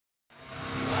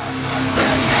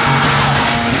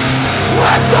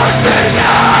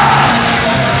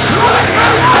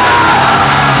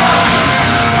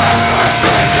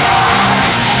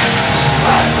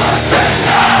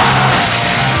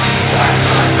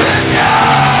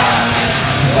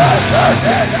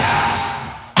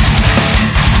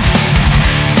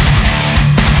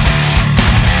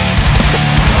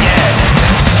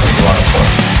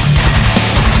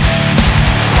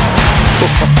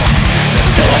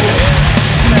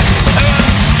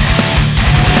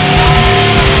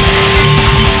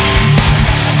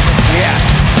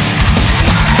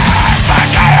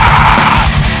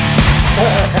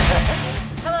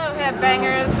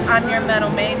I'm your metal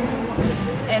Maiden,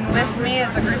 and with me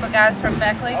is a group of guys from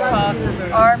Beckley called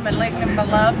our Malignant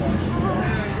Beloved.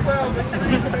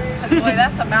 Boy,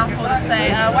 that's a mouthful to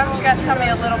say. Why don't you guys tell me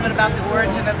a little bit about the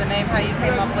origin of the name, how you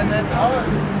came up with it?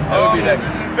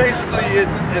 Basically,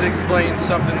 it explains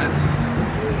something that's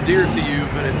dear to you,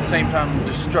 but at the same time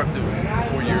destructive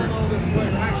for your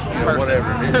whatever.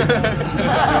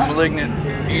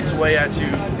 Malignant eats away at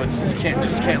you, but you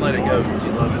just can't let it go because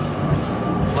you love it so much.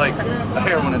 Like a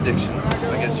heroin addiction,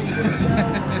 I guess you could say.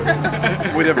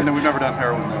 We've never done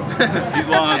heroin though. He's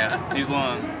lying. Yeah. He's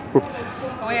lying.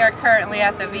 We are currently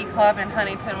at the V Club in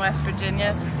Huntington, West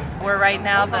Virginia, where right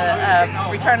now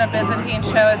the Return of Byzantine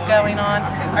show is going on.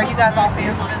 Are you guys all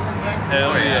fans of Byzantine?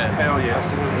 Hell yeah. Hell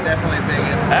yes. Definitely a big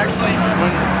influence. Actually,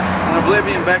 when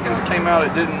Oblivion Beckons came out,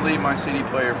 it didn't leave my CD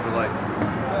player for like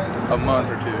a month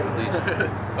or two at least.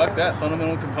 Fuck that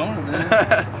fundamental component,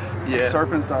 man. Yeah.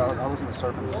 Serpents, I listened to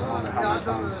Serpents I don't know how many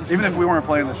times. Even if we weren't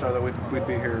playing the show, that we'd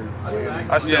be here.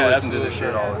 I still listen to this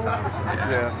shit all the time.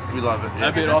 Yeah. We love it. Yeah.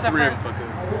 I'd be all three of them if I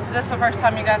could. Is this the first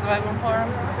time you guys have opened for him?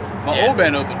 My old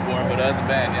band opened for him, but as a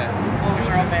band, yeah. What was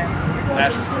your old band?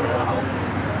 Ashes Forever.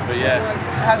 But yeah.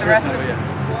 Have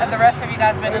the rest of you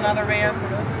guys been in other bands?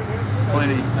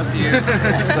 Plenty. A few.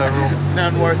 Several.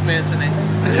 None worth mentioning.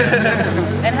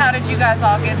 And how did you guys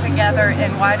all get together,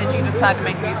 and why did you decide to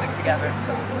make music together?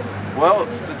 Well,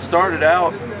 it started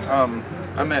out,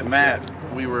 I met Matt.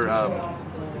 We were,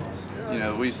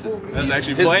 we used to... That's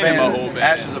actually his playing band, in my whole band.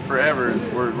 Ashes of Forever,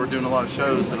 we're doing a lot of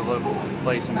shows at a local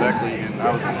place in Beckley, and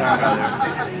I was the sound guy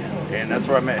there. And that's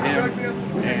where I met him.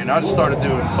 And I just started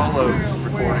doing solo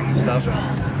recording and stuff.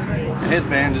 And his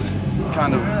band just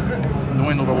kind of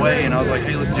dwindled away, and I was like,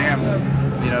 hey, let's jam.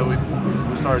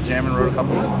 We started jamming, wrote a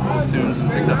couple of tunes, and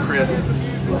picked up Chris.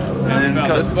 And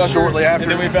then shortly after,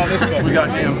 and then we found this fucker. We got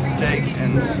him, Jake,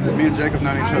 and me and Jake have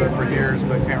known each other for years,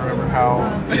 but can't remember how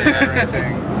or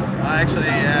anything.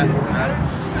 Actually, yeah, I've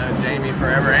known Jamie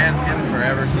forever and him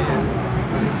forever.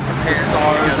 The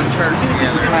stars in church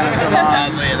together.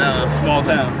 Oddly enough. Small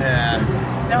town. Yeah.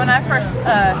 Now, when I first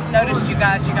noticed you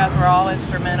guys were all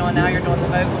instrumental, and now you're doing the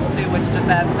vocals too, which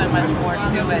just adds so much more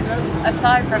to it.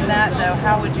 Aside from that, though,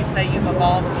 how would you say you've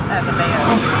evolved as a band?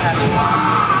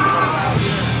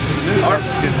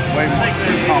 Music's getting way more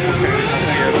complicated.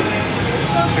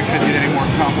 I think it could get any more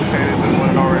complicated than what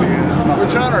it already is.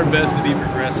 We're trying our best to be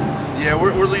progressive. yeah,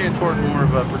 we're leaning toward more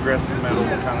of a progressive metal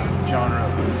kind of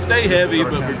genre. Stay heavy,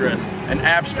 but progressive. An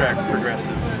abstract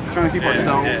progressive. Trying to keep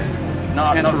ourselves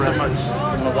not so much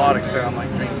melodic sound like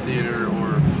Dream Theater,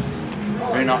 or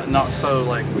maybe not so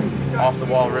like off the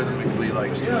wall rhythmically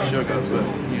like Sugar, but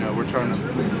we're trying to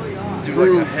do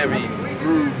like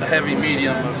a heavy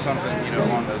medium of something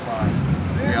along those lines.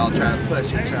 We all try to push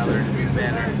each other to be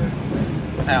better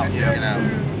without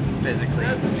physically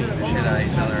beating the shit out of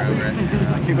each other over it.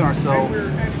 Keeping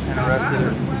ourselves interested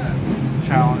or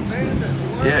challenged.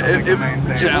 Yeah, if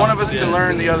one of us can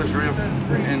learn the other's riff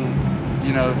in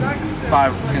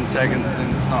 5-10 seconds,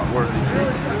 then it's not worthy.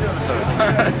 So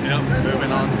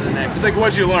moving on to the next. It's like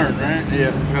what you learned, right?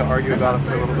 Yeah. We're gonna argue about it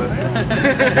for a little bit,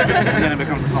 and then it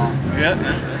becomes a song. Yeah.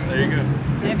 There you go.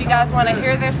 If you guys want to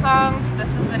hear their songs,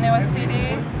 this is the newest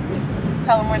CD.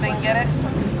 Tell them where they can get it.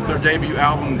 It's our debut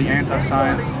album, The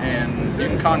Anti-Science, and you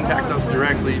can contact us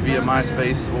directly via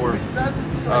MySpace or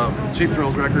Cheap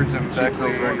Thrills Records in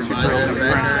Beckley, Cheap Thrills in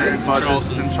Princeton,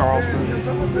 Budgets in Charleston.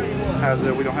 Has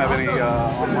it? We don't have any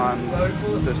online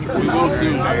distribution. We will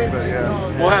soon, but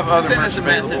yeah. We'll have other Send merch us a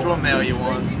message. available. We'll mail you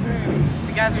one. So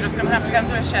you guys are just going to have to come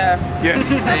to a show. Yes.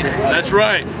 That's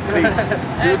right. Please.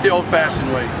 Do it the old-fashioned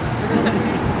way.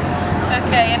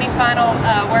 Okay, any final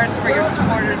words for your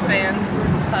supporters, fans,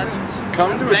 such?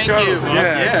 Come to a show. Thank you.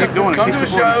 Yeah, keep doing it. Come Keep to a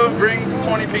show, bring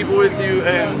 20 people with you,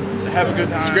 and have a good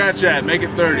time. Scratch that. Make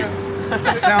it 30.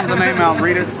 Sound the name out.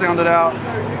 Read it. Sound it out.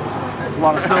 It's a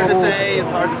lot of It's hard to syllables. say.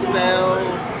 It's hard to spell.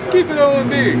 Just keep it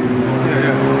O&B.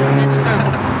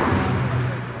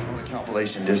 On a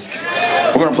compilation disc.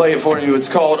 We're going to play it for you. It's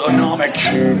called Anomic.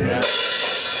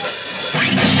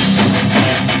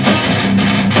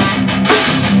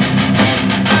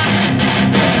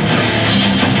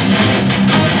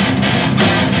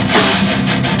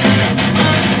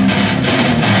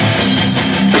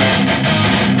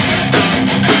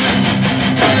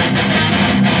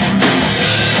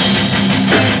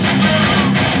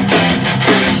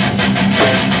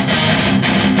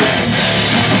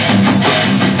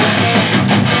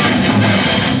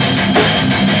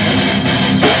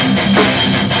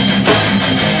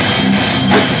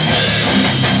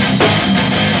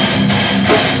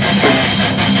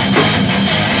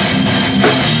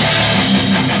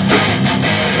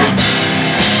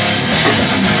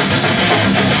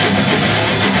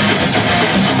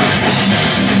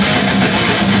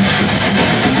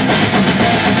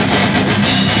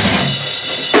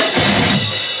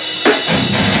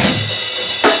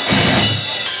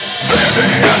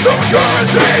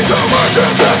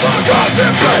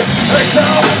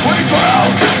 Exhale, we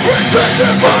drown,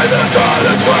 rejected by the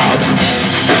darkness world.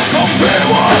 Come see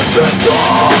what's in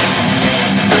store.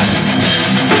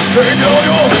 Can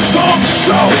your tongue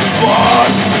so far?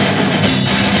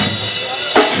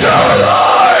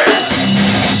 Sterilize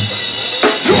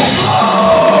your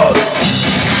blood.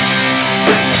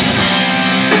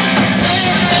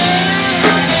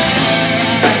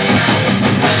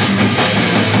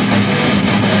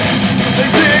 They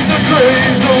dig the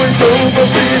grave so it's over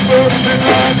people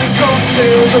behind the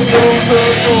cocktails of those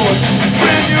unknown.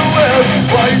 When you ask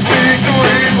why you speak the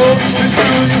evil, into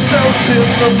yourself in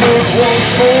the moon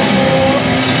once more.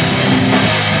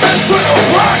 And when a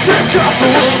rocket got the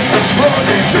world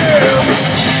running here,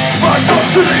 my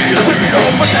custody is to you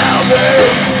for now then.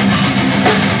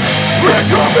 We're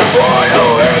coming for you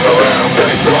in the realm,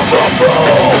 they come up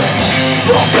roll.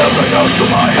 From everything else to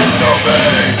my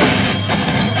enemy.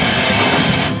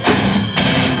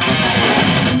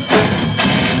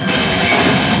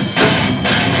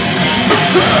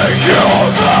 Take your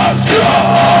mask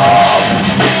off.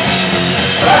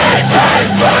 Hey,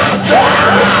 face mask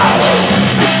off.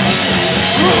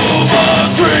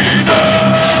 Rumors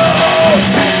renewed.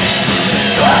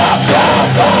 Stop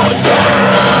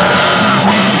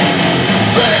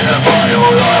Painted by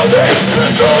your loyalty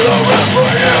into the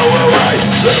referee you will wait.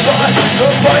 The fight, the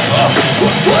paper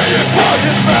was trading by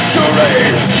his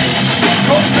masquerade.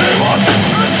 Come see what's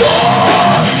in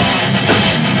store.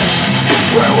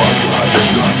 Where was blood?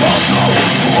 The thoughts of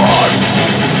blood.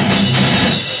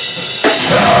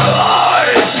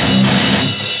 Sterilize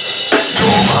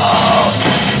your mouth.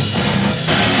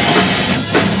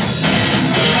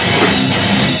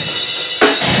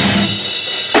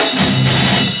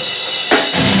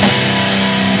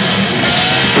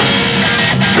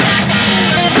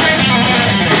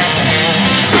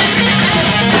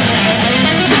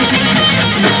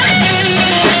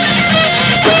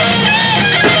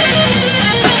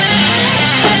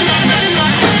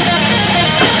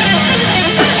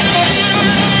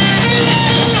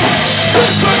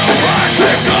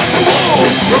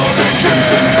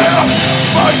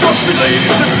 She leads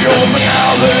to your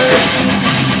finale.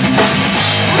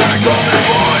 We're coming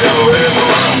for you in the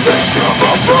round. They come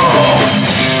up from.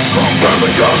 Come from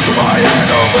the ghost of my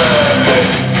enemy.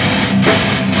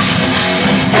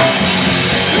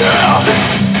 Yeah.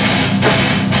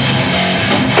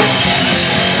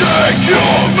 Take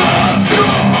your